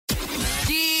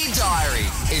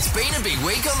It's been a big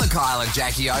week on the Kyle and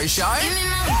Jackie O show.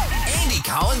 Andy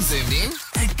Cohen zoomed in.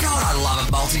 And God, I love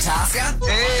a multitasker.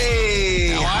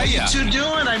 Hey, how you two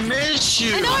doing? I miss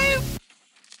you. I know.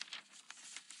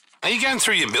 Are you going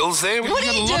through your bills there? What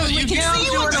are you doing?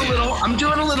 I'm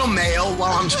doing a little mail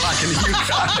while I'm talking to you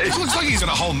guys. It looks like he's got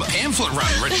a whole pamphlet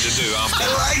run ready to do after.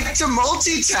 I like to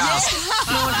multitask.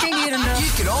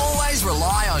 You can always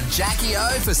rely on Jackie O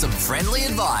for some friendly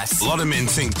advice. A lot of men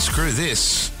think, screw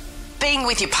this. Being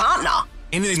with your partner.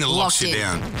 Anything that locks you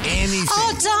down. Anything.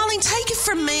 Oh, darling, take it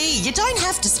from me. You don't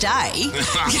have to stay.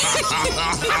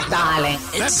 Darling.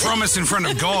 That promise in front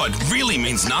of God really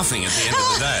means nothing at the end of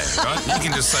the day, right? You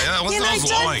can just say, oh, well, I was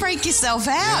don't lying. freak yourself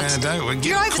out. Yeah, don't.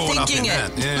 You're Caught up in overthinking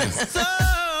it. That.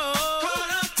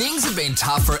 Yeah. Things have been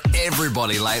tough for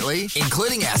everybody lately,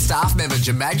 including our staff member,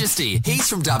 Your Majesty. He's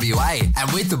from WA,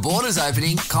 and with the borders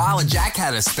opening, Kyle and Jack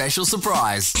had a special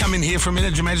surprise. Come in here for a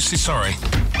minute, Your Majesty. Sorry.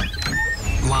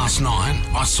 Last night,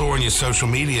 I saw on your social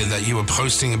media that you were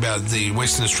posting about the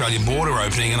Western Australia border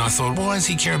opening, and I thought, why does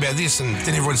he care about this? And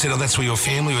then everyone said, oh, that's where your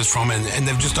family was from, and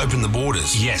they've just opened the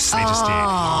borders. Yes, they just did.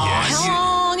 Yes.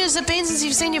 How long has it been since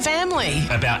you've seen your family?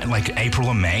 About April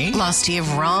or May. Last year,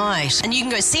 right. And you can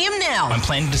go see them now. I'm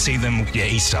planning to see them,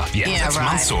 Easter. Yeah, That's right.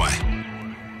 months away.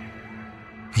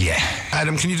 Yeah.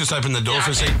 Adam, can you just open the door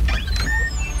for a sec?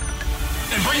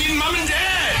 And bring in Mum and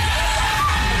Dad!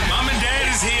 Mum and Dad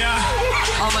is here.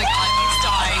 Oh, my God, he's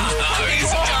dying. Oh,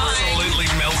 he's absolutely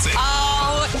melting.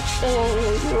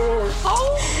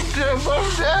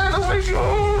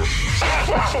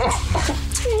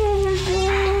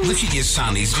 Look at your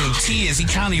son. He's in tears. He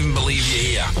can't even believe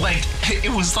you're here. It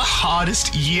was the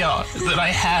hardest year that I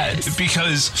had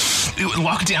because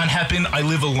lockdown happened. I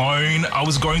live alone. I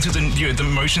was going through the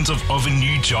motions of a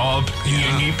new job,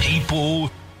 new people.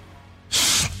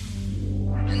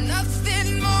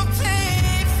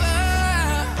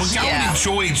 Well, go and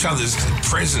enjoy each other's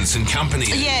presence and company.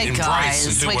 Yeah, and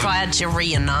guys, we're glad you're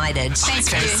reunited.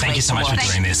 Thank you so much for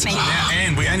doing this.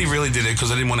 And we only really did it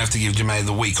because I didn't want to have to give Jermaine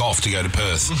the week off to go to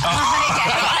Perth.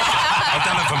 I've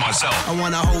done it for myself. I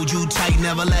want to hold you tight,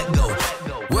 never let go.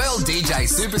 Well, DJ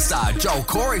superstar Joel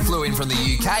Corry flew in from the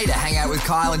UK to hang out with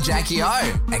Kyle and Jackie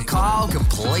O. And Kyle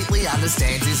completely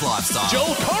understands his lifestyle.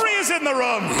 Joel Corry is in the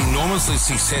room. Enormously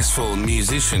successful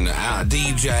musician,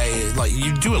 DJ,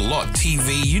 you do a lot,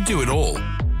 TV, you do it all.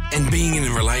 And being in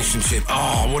a relationship,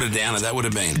 what a downer that would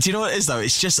have been. Do you know what it is, though?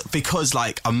 It's just because,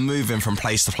 I'm moving from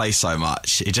place to place so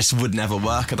much, it just would never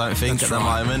work, I don't think, That's at the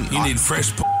moment. You need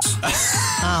fresh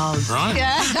right?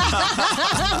 Yeah.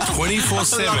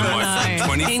 24/7, my friend.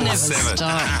 24/7.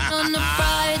 On a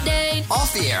Friday.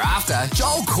 Off the air after,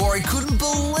 Joel Corry couldn't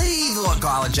believe what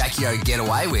Kyle and Jackie O get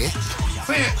away with.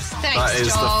 Thanks, That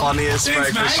is Joel. the funniest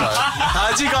breakfast show.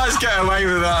 How do you guys get away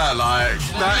with that?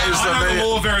 That is I know the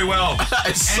law very well. That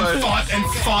is so...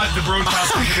 fight the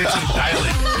broadcasting convention daily.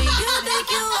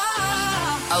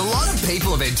 A lot of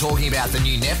people have been talking about the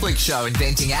new Netflix show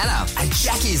Inventing Anna, and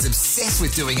Jackie is obsessed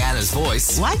with doing Anna's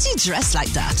voice. Why do you dress like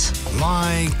that?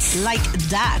 Like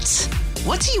that?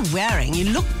 What are you wearing? You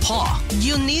look poor.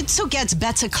 You need to get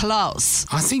better clothes.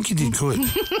 I think you did good.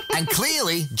 And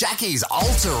clearly, Jackie's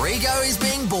alter ego is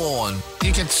being born.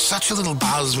 You get such a little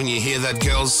buzz when you hear that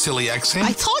girl's silly accent.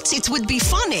 I thought it would be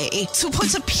funny to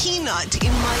put a peanut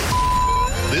in my...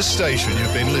 This station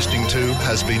you've been listening to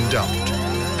has been dumped.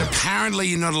 Apparently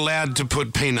you're not allowed to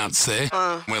put peanuts there.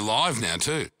 We're live now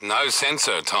too. No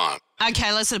censor time.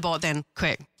 Okay, let's abort then,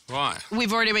 quick. Right.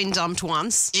 We've already been dumped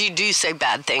once. You do say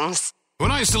bad things.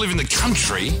 When I used to live in the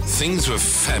country, things were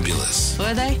fabulous.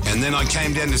 Were they? And then I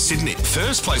came down to Sydney.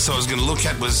 First place I was going to look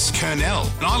at was Kurnell.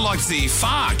 And I liked the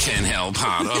far Kurnell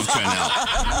part of Kurnell.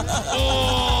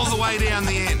 All the way down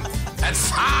the end. At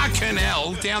far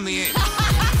Kurnell, down the end.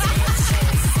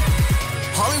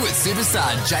 Hollywood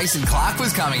superstar Jason Clarke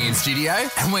was coming in studio,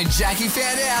 and when Jackie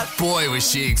found out, boy, was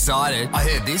she excited. I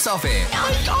heard this off air. Oh,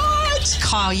 my God!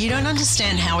 Kyle, you don't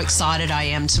understand how excited I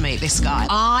am to meet this guy.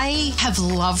 I have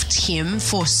loved him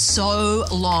for so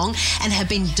long and have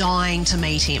been dying to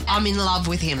meet him. I'm in love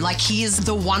with him. He is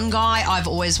the one guy I've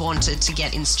always wanted to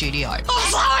get in studio. I'm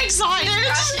so excited.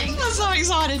 I'm so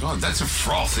excited. God, that's a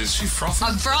froth. Is she frothing?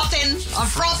 I'm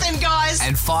frothing, guys.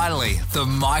 And finally, the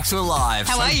mics were live.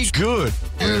 How are you? Good.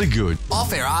 Really good.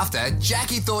 Off air after,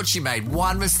 Jackie thought she made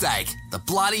one mistake. The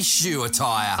bloody shoe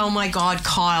attire. Oh my God,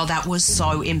 Kyle, that was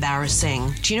so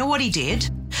embarrassing. Do you know what he did?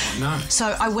 No.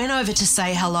 So I went over to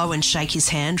say hello and shake his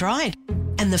hand, right?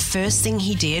 And the first thing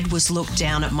he did was look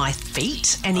down at my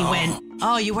feet and he went,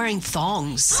 oh, you're wearing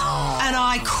thongs. And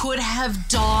I could have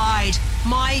died.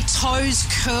 My toes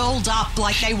curled up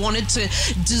like they wanted to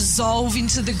dissolve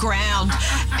into the ground.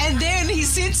 And then he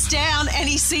sits down and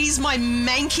he sees my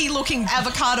manky-looking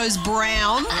avocados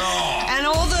brown. And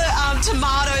all the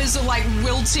tomatoes are like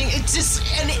wilting. It just,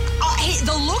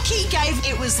 the look he gave,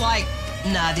 it was like,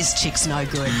 nah, this chick's no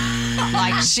good.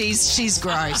 Like, she's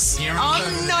gross.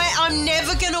 I'm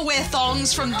never going to wear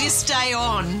thongs from this day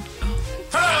on.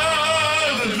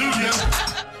 Hallelujah.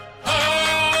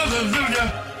 Hallelujah.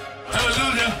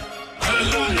 Hallelujah.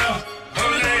 Hallelujah.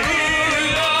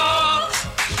 Hallelujah.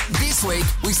 This week,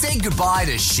 we said goodbye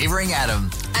to Shivering Adam.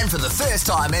 And for the first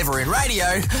time ever in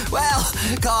radio, well,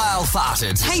 Kyle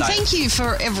farted. Hey, thank you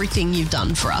for everything you've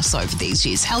done for us over these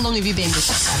years. How long have you been with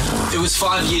us? It was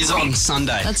 5 years on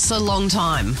Sunday. That's a long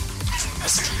time.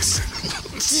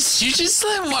 You just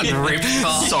let one rip.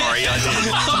 Sorry, I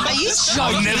did. Are you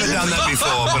joking? I've never done that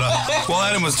before, but while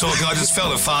Adam was talking, I just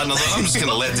felt a fart and I thought, I'm just going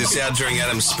to let this out during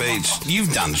Adam's speech. You've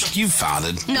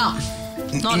farted. No,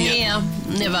 not here.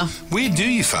 Never. Where do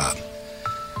you fart?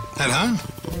 At home?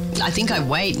 I think I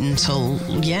wait until,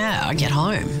 I get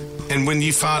home. And when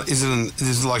you fart, is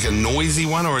it like a noisy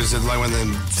one or is it like one of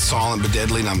them silent but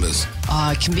deadly numbers?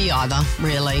 Oh, it can be either,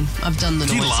 really. I've done the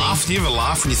Do you noisy. laugh? Do you ever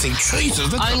laugh when you think, Jesus,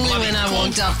 that's a Only bloody when I cock."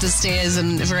 walked up the stairs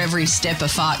and for every step a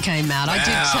fart came out. I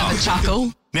did have a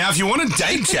chuckle. Now, if you want to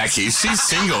date Jackie, she's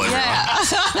single, everyone. Yeah.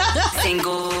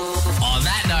 Single. On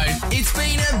that note, it's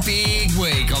been a big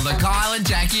week on the Kyle and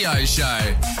Jackie O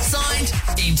Show. Signed,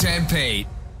 Intern Pete.